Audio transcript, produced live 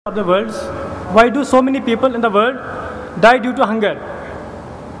of the world, why do so many people in the world die due to hunger?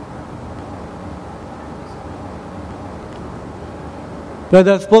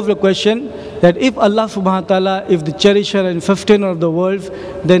 Brother, I posed a question that if Allah subhanahu wa ta'ala is the cherisher and sustainer of the world,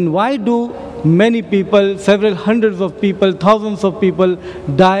 then why do many people, several hundreds of people, thousands of people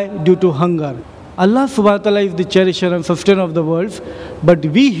die due to hunger? Allah subhanahu wa ta'ala is the cherisher and sustainer of the world, but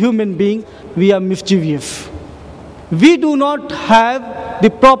we human beings, we are mischievous. We do not have the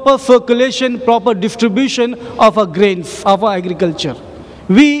proper circulation, proper distribution of our grains, of our agriculture.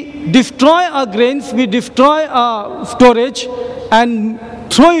 We destroy our grains, we destroy our storage and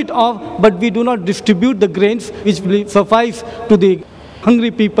throw it off, but we do not distribute the grains which will suffice to the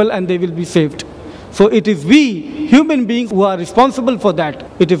hungry people and they will be saved. So it is we, human beings, who are responsible for that.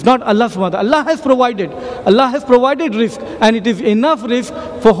 It is not Allah subhanahu wa ta'ala. Allah has provided risk, and it is enough risk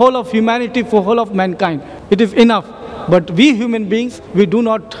for whole of humanity, for whole of mankind. It is enough. But we human beings, we do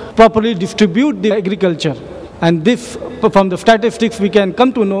not properly distribute the agriculture. And this, from the statistics, we can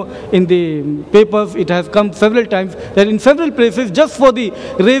come to know in the papers, it has come several times, that in several places, just for the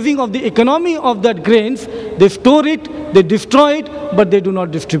raising of the economy of that grains, they store it, they destroy it, but they do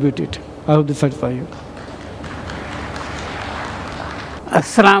not distribute it. I hope this satisfies you.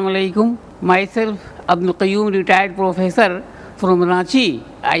 Assalamu alaikum. Myself, Abdul Qayyum, retired professor from Ranchi.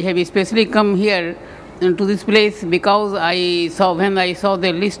 I have especially come here to this place because when I saw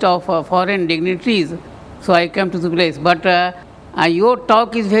the list of foreign dignitaries, so I came to the place. But your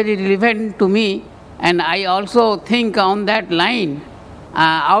talk is very relevant to me, and I also think on that line,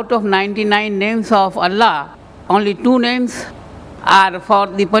 out of 99 names of Allah, only 2 names are for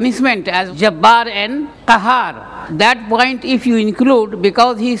the punishment as Jabbar and Qahar. That point if you include,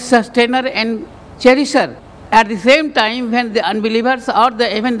 because he is sustainer and cherisher. At the same time, when the unbelievers or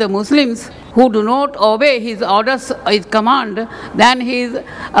even the Muslims who do not obey his orders, his command, then his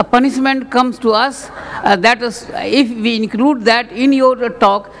punishment comes to us. That is, if we include that in your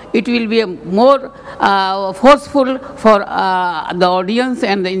talk, it will be more forceful for the audience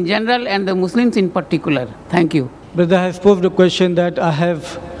and in general and the Muslims in particular. Thank you. Brother, I have posed a question that I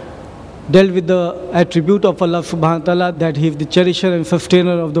have dealt with the attribute of Allah subhanahu wa ta'ala, that He is the cherisher and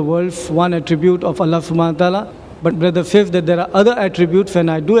sustainer of the world, one attribute of Allah subhanahu wa ta'ala. But brother says that there are other attributes,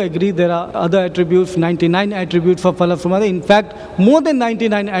 and I do agree there are other attributes, 99 attributes of Allah subhanahu wa ta'ala. In fact, more than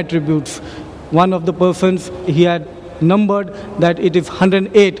 99 attributes. One of the persons, he had numbered that it is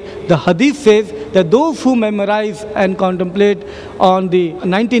 108. The hadith says that those who memorize and contemplate on the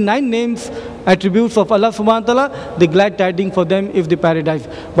 99 names, attributes of Allah subhanahu wa ta'ala, the glad tidings for them is the paradise.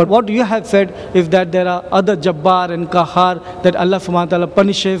 But what you have said is that there are other Jabbar and Qahar, that Allah subhanahu wa ta'ala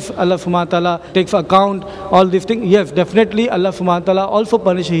punishes, Allah subhanahu wa ta'ala takes account, all these things. Yes, definitely Allah subhanahu wa ta'ala also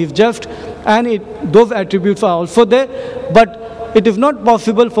punishes, He is just, and those attributes are also there. But it is not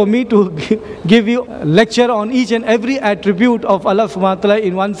possible for me to give you a lecture on each and every attribute of Allah subhanahu wa ta'ala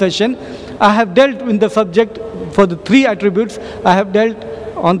in one session. I have dealt in the subject for the 3 attributes. I have dealt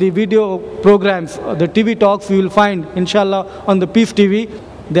on the video programs, the TV talks. You will find, inshallah, on the Peace TV,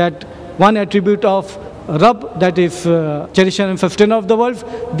 that one attribute of Rabb, that is cherisher and sustainer of the world,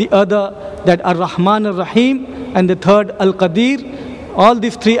 the other that Ar-Rahman Ar-Rahim, and the third Al-Qadir. All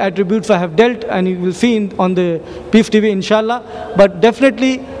these 3 attributes I have dealt, and you will see on the Peace TV, inshallah. But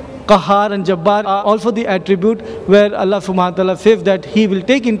definitely Qahar and Jabbar are also the attribute where Allah subhanahu wa ta'ala says that He will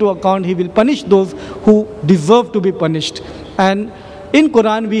take into account, He will punish those who deserve to be punished. And in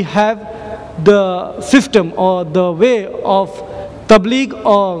Quran we have the system or the way of tabligh,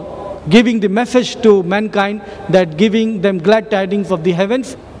 or giving the message to mankind, that giving them glad tidings of the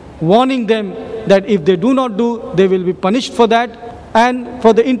heavens, warning them that if they do not do, they will be punished for that. And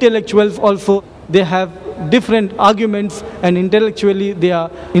for the intellectuals also, they have different arguments, and intellectually they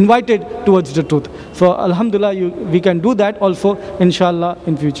are invited towards the truth. So alhamdulillah, we can do that also, inshallah,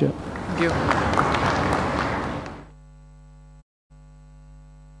 in future. Thank you.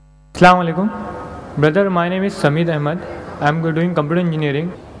 Assalamu alaikum. Brother, my name is Samid Ahmad. I am doing computer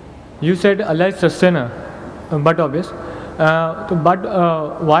engineering. You said Allah is sustainer, but obvious. But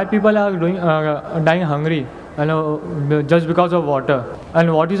why people are dying hungry? Just because of water,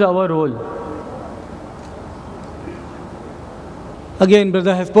 and what is our role? Again,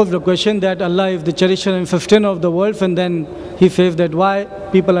 brother, I have posed the question that Allah is the cherisher and sustainer of the world, and then he says that why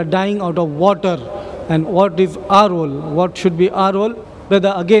people are dying out of water, and what is our role? What should be our role?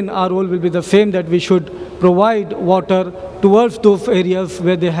 Brother, again, our role will be the same, that we should provide water towards those areas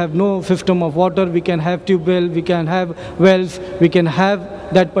where they have no system of water. We can have tube well, we can have wells, we can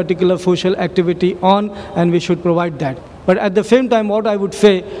have that particular social activity on, and we should provide that. But at the same time, what I would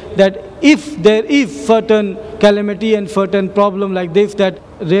say, that if there is certain calamity and certain problem like this, that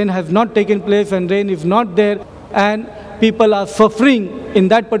rain has not taken place and rain is not there, and people are suffering in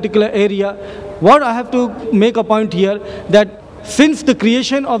that particular area. What I have to make a point here, that since the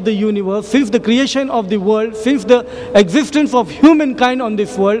creation of the universe, since the creation of the world, since the existence of humankind on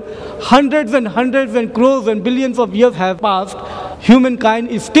this world, hundreds and crores and billions of years have passed, humankind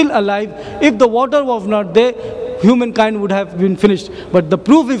is still alive. If the water was not there, humankind would have been finished. But the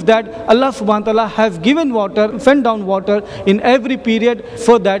proof is that Allah subhanahu wa ta'ala has given water, sent down water in every period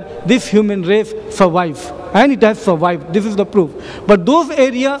so that this human race survives. And it has survived. This is the proof. But those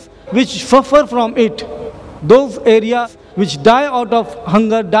areas which suffer from it, those areas which die out of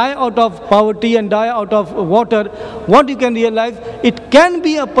hunger, die out of poverty and die out of water, what you can realize, it can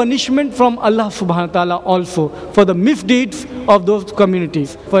be a punishment from Allah subhanahu wa ta'ala also for the misdeeds of those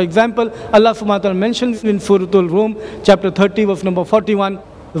communities. For example, Allah subhanahu wa ta'ala mentions in Surah Al-Rum, chapter 30, verse number 41,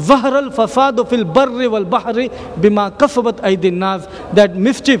 ظَهَرَ الْفَسَادُ فِي الْبَرِّ وَالْبَحْرِ بِمَا كَسَبَتْ أَيْدِي النَّاسِ, that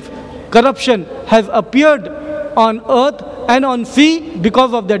mischief, corruption has appeared on earth and on sea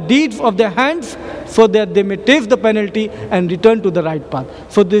because of the deeds of their hands, so that they may taste the penalty and return to the right path.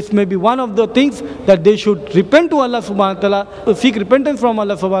 So this may be one of the things that they should repent to Allah subhanahu wa ta'ala, seek repentance from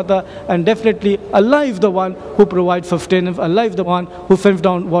Allah subhanahu wa ta'ala, and definitely Allah is the one who provides sustenance, Allah is the one who sends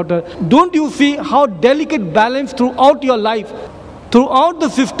down water. Don't you see how delicate balance throughout your life, throughout the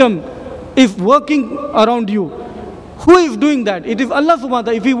system is working around you? Who is doing that? It is Allah subhanahu wa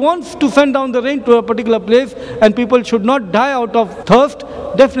ta'ala. If He wants to send down the rain to a particular place and people should not die out of thirst,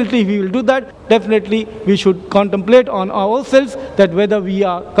 definitely He will do that. Definitely we should contemplate on ourselves that whether we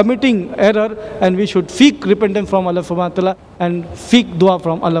are committing error, and we should seek repentance from Allah subhanahu wa ta'ala and seek dua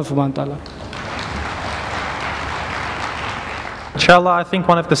from Allah subhanahu wa ta'ala. Inshallah, I think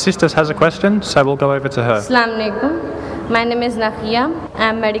one of the sisters has a question, so we'll go over to her. Assalamu alaikum. My name is Nakia. I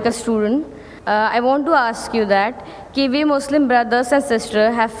am a medical student. I want to ask you that we Muslim brothers and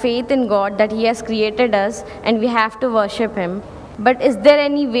sisters have faith in God that He has created us and we have to worship Him. But is there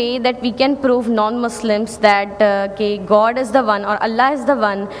any way that we can prove non-Muslims that God is the one or Allah is the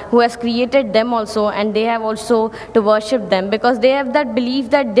one who has created them also, and they have also to worship them, because they have that belief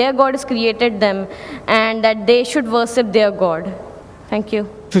that their God has created them and that they should worship their God? Thank you.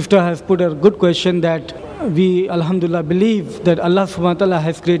 Sister has put a good question, that we, alhamdulillah, believe that Allah subhanahu wa ta'ala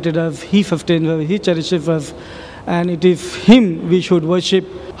has created us, He sustains us, He cherishes us, and it is Him we should worship.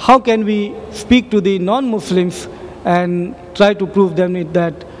 How can we speak to the non-Muslims and try to prove them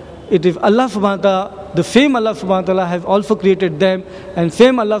that it is Allah subhanahu wa ta'ala, the same Allah subhanahu wa ta'ala has also created them, and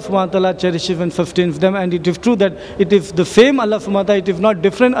same Allah subhanahu wa ta'ala cherishes and sustains them. And it is true that it is the same Allah subhanahu wa ta'ala, it is not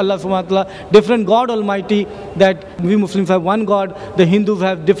different Allah subhanahu wa ta'ala, different God Almighty, that we Muslims have one God, the Hindus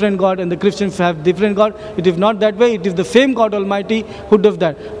have different God, and the Christians have different God. It is not that way. It is the same God Almighty who does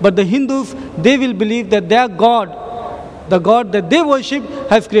that. But the Hindus, they will believe that their God, the God that they worship,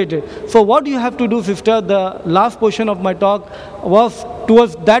 has created. So what you have to do, sister, the last portion of my talk was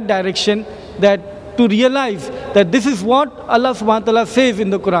towards that direction, that to realize that this is what Allah subhanahu wa ta'ala says in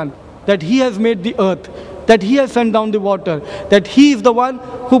the Quran, that He has made the earth, that He has sent down the water, that He is the one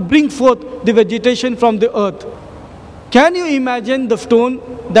who brings forth the vegetation from the earth. Can you imagine the stone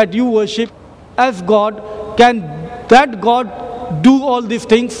that you worship as God? Can that God do all these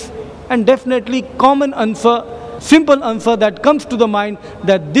things? And definitely common answer, simple answer that comes to the mind,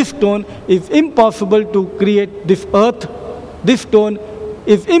 that this stone is impossible to create this earth. This stone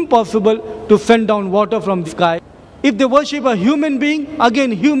is impossible to send down water from the sky. If they worship a human being,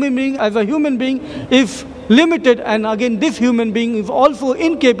 again human being as a human being is limited, and again this human being is also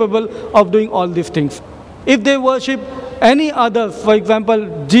incapable of doing all these things. If they worship any other, for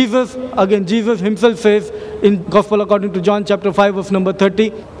example Jesus, again Jesus Himself says in Gospel according to John chapter 5 verse number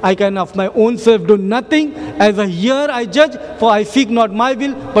 30, I can of my own self do nothing, as a here I judge, for I seek not my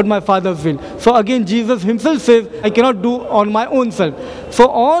will but my Father's will. So again Jesus Himself says, I cannot do on my own self. So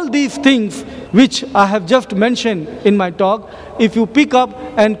all these things which I have just mentioned in my talk, if you pick up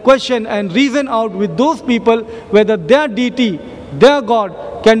and question and reason out with those people whether their deity, their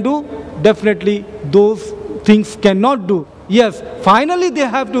God can do, definitely those things cannot do. Yes, finally they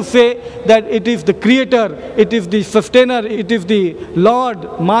have to say that it is the Creator, it is the Sustainer, it is the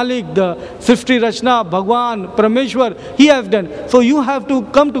Lord, Malik, the Srishti Rachna, Bhagwan, Parameshwar, He has done. So you have to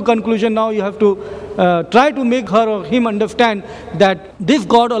come to conclusion now, you have to try to make her or him understand that this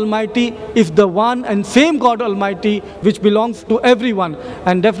God Almighty is the one and same God Almighty which belongs to everyone.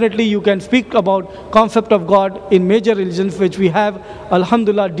 And definitely you can speak about concept of God in major religions, which we have,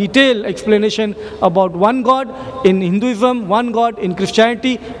 alhamdulillah, detailed explanation about one God in Hinduism, one God in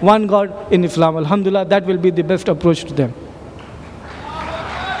Christianity, one God in Islam. Alhamdulillah, that will be the best approach to them.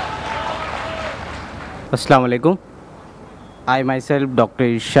 Assalamu alaikum. I myself, Dr.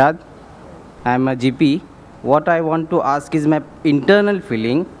 Irshad. I am a GP. What I want to ask is my internal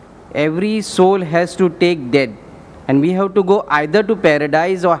feeling. Every soul has to take death, and we have to go either to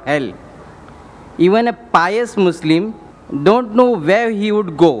paradise or hell. Even a pious Muslim don't know where he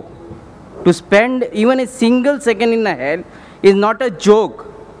would go. To spend even a single second in a hell is not a joke.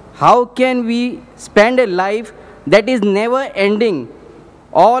 How can we spend a life that is never ending?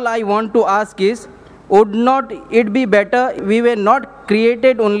 All I want to ask is, would not it be better we were not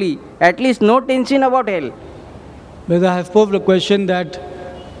created only? At least no tension about hell. Brother, I have posed a question that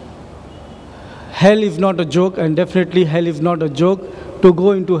hell is not a joke, and definitely hell is not a joke. To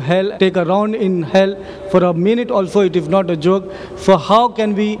go into hell, take a round in hell for a minute also, it is not a joke. So how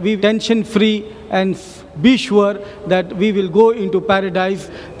can we be tension free and be sure that we will go into paradise?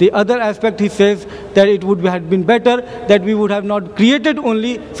 The other aspect, he says that it would have been better that we would have not created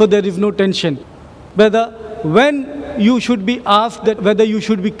only, so there is no tension. Brother, when you should be asked that whether you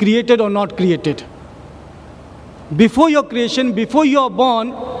should be created or not created? Before your creation, before you are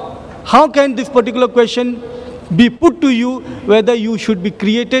born, how can this particular question be put to you whether you should be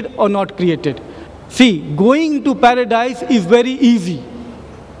created or not created? See, going to paradise is very easy.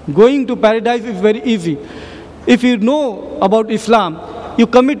 Going to paradise is very easy. If you know about Islam, you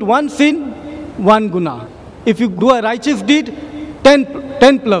commit one sin, one guna. If you do a righteous deed,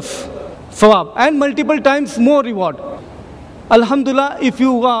 10 plus sawab, and multiple times more reward. Alhamdulillah, if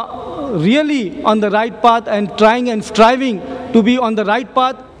you are really on the right path and trying and striving to be on the right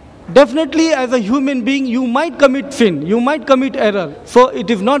path, definitely as a human being you might commit sin, you might commit error. So it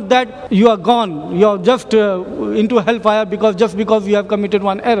is not that you are gone, you are just into hellfire just because you have committed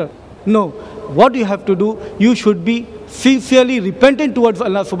one error. No, what you have to do, you should be sincerely repentant towards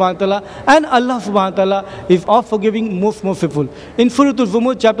Allah subhanahu wa ta'ala, and Allah subhanahu wa ta'ala is all forgiving, most merciful. In Surah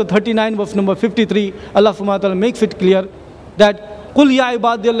Al-Zumur chapter 39 verse number 53, Allah subhanahu wa ta'ala makes it clear that قُلْ يَا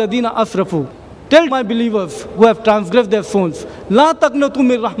عِبَادِيَ الَّذِينَ أَسْرَفُوا, tell my believers who have transgressed their sins, La taqnatu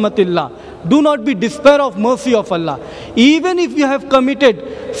min rahmatillah, do not be despair of mercy of Allah. Even if you have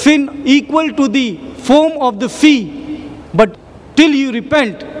committed sin equal to the foam of the sea, but till you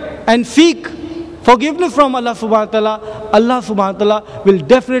repent and seek forgiveness from Allah subhanahu wa ta'ala, Allah subhanahu wa ta'ala will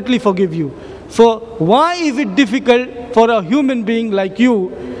definitely forgive you. So why is it difficult for a human being like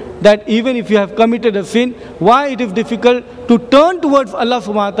you, that even if you have committed a sin, why it is difficult to turn towards Allah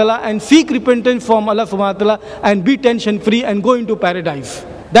subhanahu wa ta'ala and seek repentance from Allah subhanahu wa ta'ala and be tension free and go into paradise?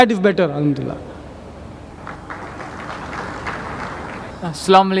 That is better, alhamdulillah.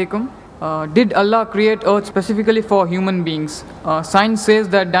 Assalamu alaikum. Did Allah create earth specifically for human beings? Science says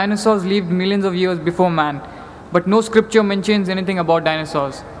that dinosaurs lived millions of years before man, but no scripture mentions anything about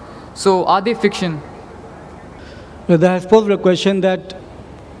dinosaurs. So are they fiction? There has posed a question that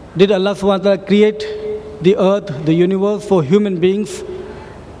did Allah subhanahu wa ta'ala create the earth, the universe for human beings,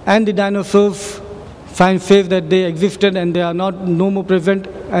 and the dinosaurs? Science says that they existed and they are no more present,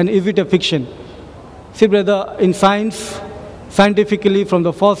 and is it a fiction? See brother, in science, scientifically from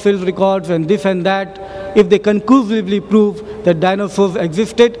the fossil records and this and that, if they conclusively prove that dinosaurs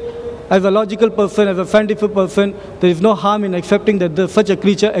existed, as a logical person, as a scientific person, there is no harm in accepting that such a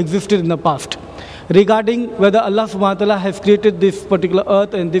creature existed in the past. Regarding whether Allah subhanahu wa ta'ala has created this particular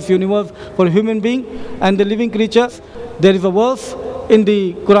earth and this universe for human being and the living creatures, there is a verse in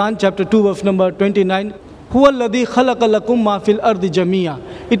the Quran chapter 2 verse number 29, هُوَ الَّذِي خَلَقَ لَكُمْ مَا فِي الْأَرْضِ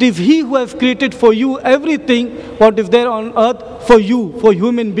جَمِيعًا. It is He who has created for you everything what is there on earth for you, for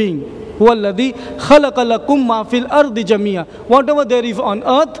human being. هُوَ الَّذِي خَلَقَ لَكُمْ مَا فِي الْأَرْضِ جَمِيعًا. Whatever there is on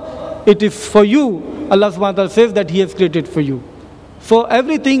earth, it is for you. Allah subhanahu wa ta'ala says that He has created for you. So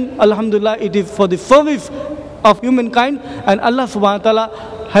everything, alhamdulillah, it is for the service of humankind, and Allah subhanahu wa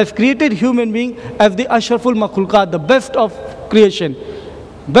ta'ala has created human being as the ashraful makhlukat, the best of creation.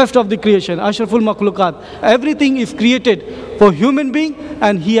 Best of the creation, ashraful makhlukat. Everything is created for human being,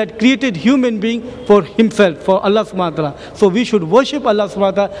 and He had created human being for Himself, for Allah subhanahu wa ta'ala. So we should worship Allah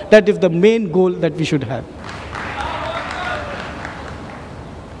subhanahu wa ta'ala. That is the main goal that we should have.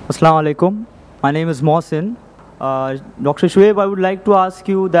 Assalamu alaikum. My name is Mohsin. Dr. Shuaib, I would like to ask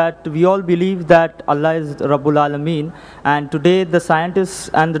you that we all believe that Allah is Rabbul Alameen, and today the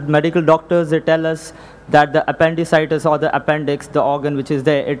scientists and the medical doctors, they tell us that the appendicitis or the appendix, the organ which is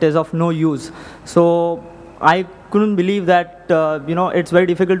there, it is of no use. So I couldn't believe that, it's very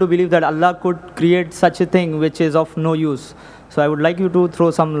difficult to believe that Allah could create such a thing which is of no use. So I would like you to throw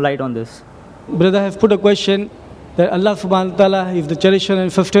some light on this. Brother has put a question that Allah subhanahu wa ta'ala is the cherisher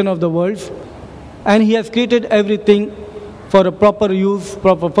and sustainer of the world, and He has created everything for a proper use,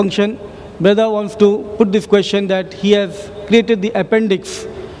 proper function. Brother wants to put this question that He has created the appendix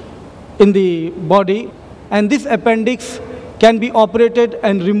in the body, and this appendix can be operated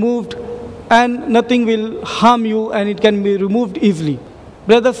and removed, and nothing will harm you, and it can be removed easily.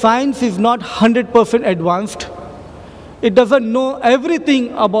 Brother, science is not 100% advanced. It doesn't know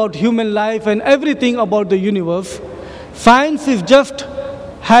everything about human life and everything about the universe. Science is just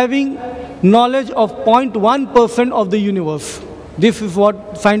having knowledge of 0.1% of the universe. This is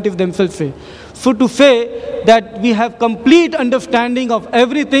what scientists themselves say. So to say that we have complete understanding of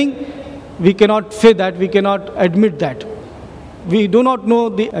everything, we cannot say that, we cannot admit that. We do not know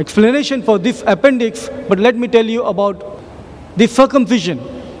the explanation for this appendix, but let me tell you about the circumcision.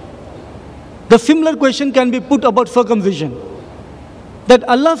 The similar question can be put about circumcision. That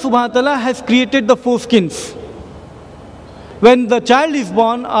Allah subhanahu wa ta'ala has created the foreskins. When the child is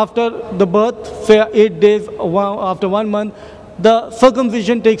born after the birth, say 8 days, after 1 month, the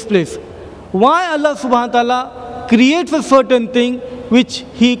circumcision takes place. Why Allah subhanahu wa ta'ala creates a certain thing which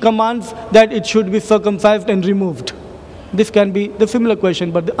He commands that it should be circumcised and removed? This can be the similar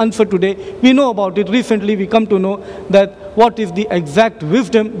question, but the answer today, we know about it. Recently we come to know that what is the exact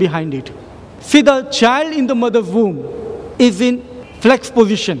wisdom behind it. See, the child in the mother's womb is in flex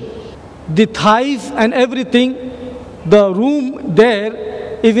position. The thighs and everything, the room there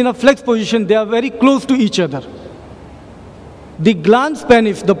is in a flex position. They are very close to each other. The glans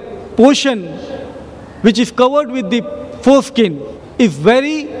penis, the portion which is covered with the foreskin, is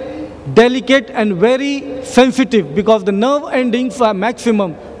very delicate and very sensitive, because the nerve endings are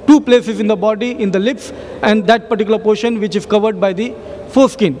maximum 2 places in the body, in the lips, and that particular portion which is covered by the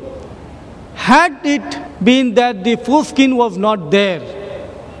foreskin. Had it been that the foreskin was not there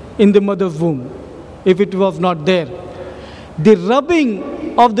in the mother's womb, if it was not there, the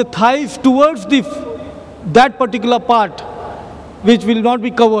rubbing of the thighs towards that particular part which will not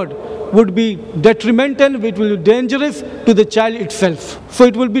be covered would be detrimental, which will be dangerous to the child itself. So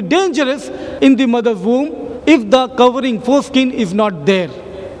it will be dangerous in the mother's womb if the covering foreskin is not there.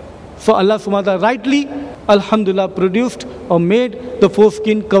 So Allah subhanahu wa ta'ala rightly, alhamdulillah, produced or made the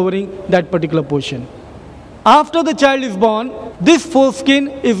foreskin covering that particular portion. After the child is born, this foreskin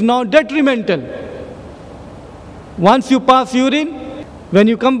is now detrimental. Once you pass urine, when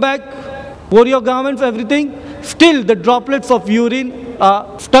you come back, wore your garments, everything, still the droplets of urine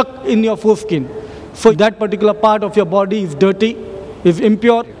are stuck in your foreskin. So that particular part of your body is dirty, is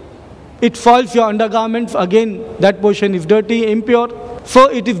impure. It soils your undergarments, again that portion is dirty, impure. So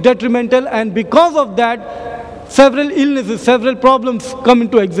it is detrimental, and because of that, several illnesses, several problems come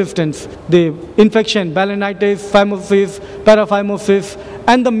into existence. The infection, balanitis, phimosis, paraphimosis,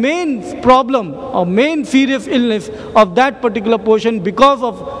 and the main problem or main serious illness of that particular portion because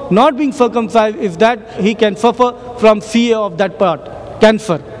of not being circumcised is that he can suffer from CA of that part,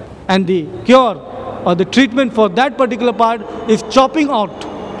 cancer. And the cure or the treatment for that particular part is chopping out.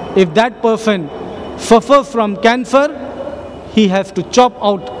 If that person suffers from cancer, he has to chop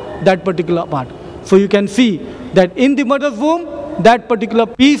out that particular part. So you can see that in the mother's womb, that particular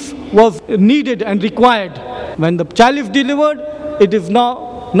piece was needed and required. When the child is delivered, it is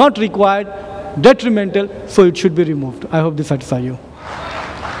now not required, detrimental, so it should be removed. I hope this satisfies you.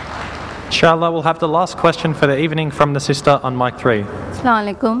 Inshallah, we'll have the last question for the evening from the sister on mic 3.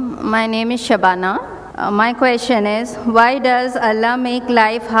 Assalamu alaikum. My name is Shabana. My question is, why does Allah make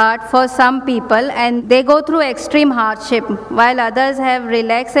life hard for some people and they go through extreme hardship, while others have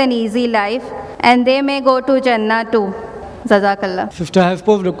relaxed and easy life and they may go to Jannah too? Jazakallah. Sister, I have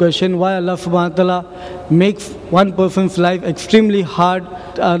posed a question, why Allah subhanahu wa ta'ala makes one person's life extremely hard,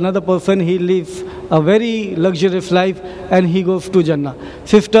 another person he lives a very luxurious life and he goes to Jannah.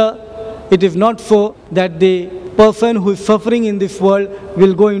 Sister, it is not so that the person who is suffering in this world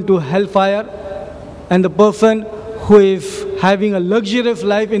will go into hellfire, and the person who is having a luxurious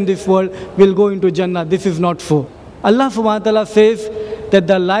life in this world will go into Jannah. This is not so. Allah subhanahu wa ta'ala says that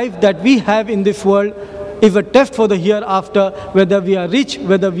the life that we have in this world is a test for the hereafter, whether we are rich,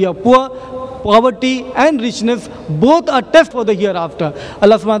 whether we are poor. Poverty and richness, both are test for the hereafter.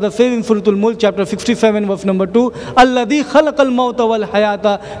 Allah subhanahu wa ta'ala says in Surah Al-Mulk, chapter 67, verse number 2, Alladhi khalaqal mawta wal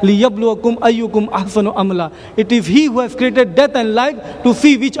hayata liyabluwakum ayyukum ahsanu amala. It is He who has created death and life to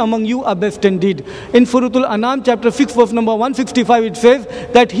see which among you are best indeed. In Surah Al-An'am, chapter 6, verse number 165, it says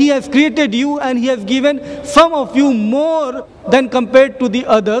that He has created you and He has given some of you more than compared to the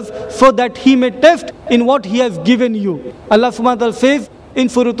others, so that He may test in what He has given you. Allah subhanahu wa ta'ala says in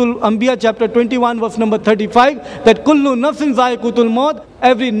Surah Al-Anbiya, chapter 21, verse number 35, that kullu nafsin za'iqatul maut,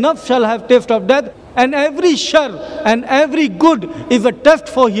 every nafs shall have taste of death, and every shar and every good is a test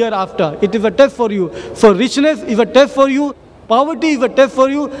for hereafter. It is a test for you. So richness is a test for you, poverty is a test for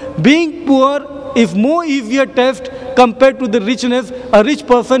you, being poor is more easier test compared to the richness. A rich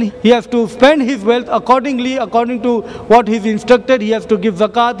person, he has to spend his wealth accordingly, according to what he is instructed. He has to give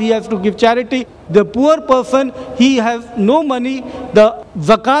zakat, he has to give charity. The poor person, he has no money, the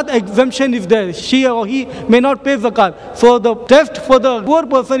zakat exemption is there. She or he may not pay zakat. So the test for the poor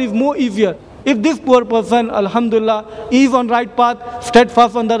person is more easier. If this poor person, alhamdulillah, is on right path,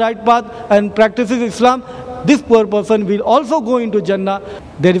 steadfast on the right path and practices Islam, this poor person will also go into Jannah.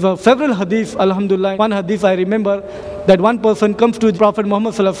 There is several hadiths, alhamdulillah. One hadith I remember that one person comes to Prophet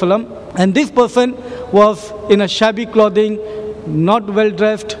Muhammad sallallahu alaihi wasallam, and this person was in a shabby clothing, not well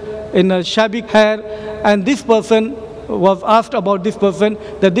dressed, in a shabby hair, and this person was asked about this person,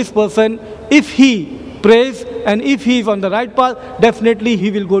 that this person, if he prays and if he is on the right path, definitely he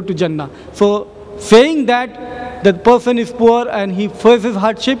will go to Jannah. So saying that the person is poor and he faces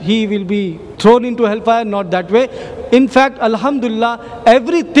hardship, he will be thrown into hellfire, not that way. In fact, alhamdulillah,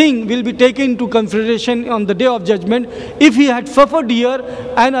 everything will be taken into consideration on the day of judgment. If he had suffered here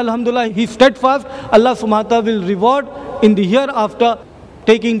and alhamdulillah he steadfast, Allah subhanahu wa ta'ala will reward in the hereafter,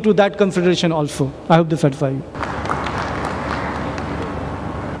 taking to that consideration also. I hope this satisfies you.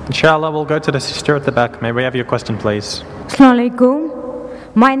 Inshallah, we'll go to the sister at the back. May we have your question, please? Assalamu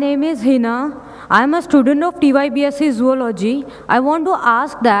alaikum. My name is Hina. I am a student of TYBSc Zoology. I want to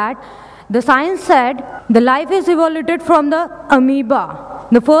ask that the science said the life is evolved from the amoeba.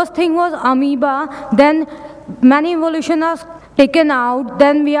 The first thing was amoeba, then many evolution are taken out,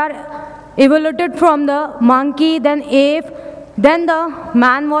 then we are evolved from the monkey, then ape, then the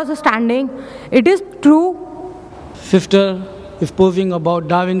man was standing. It is true. Sister is posing about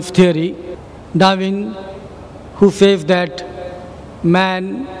Darwin's theory. Darwin, who says that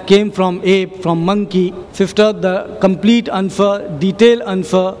man came from ape, from monkey. Sister, the complete answer, detailed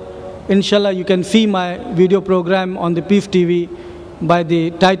answer, inshallah you can see my video program on the Peace TV by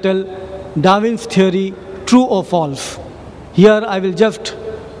the title Darwin's Theory, True or False. Here I will just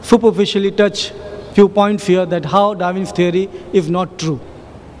superficially touch few points here that how Darwin's theory is not true.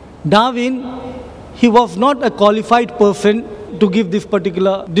 Darwin, he was not a qualified person to give this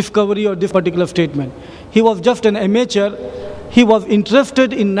particular discovery or this particular statement. He was just an amateur. He was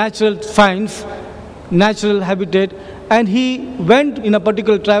interested in natural science, natural habitat, and he went in a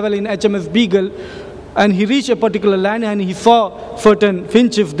particular travel in HMS Beagle, and he reached a particular land and he saw certain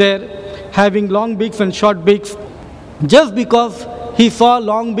finches there having long beaks and short beaks. Just because he saw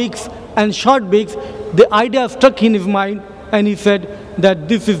long beaks and short beaks, the idea struck in his mind, and he said that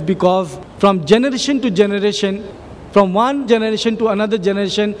this is because from generation to generation, from one generation to another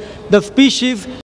generation, the species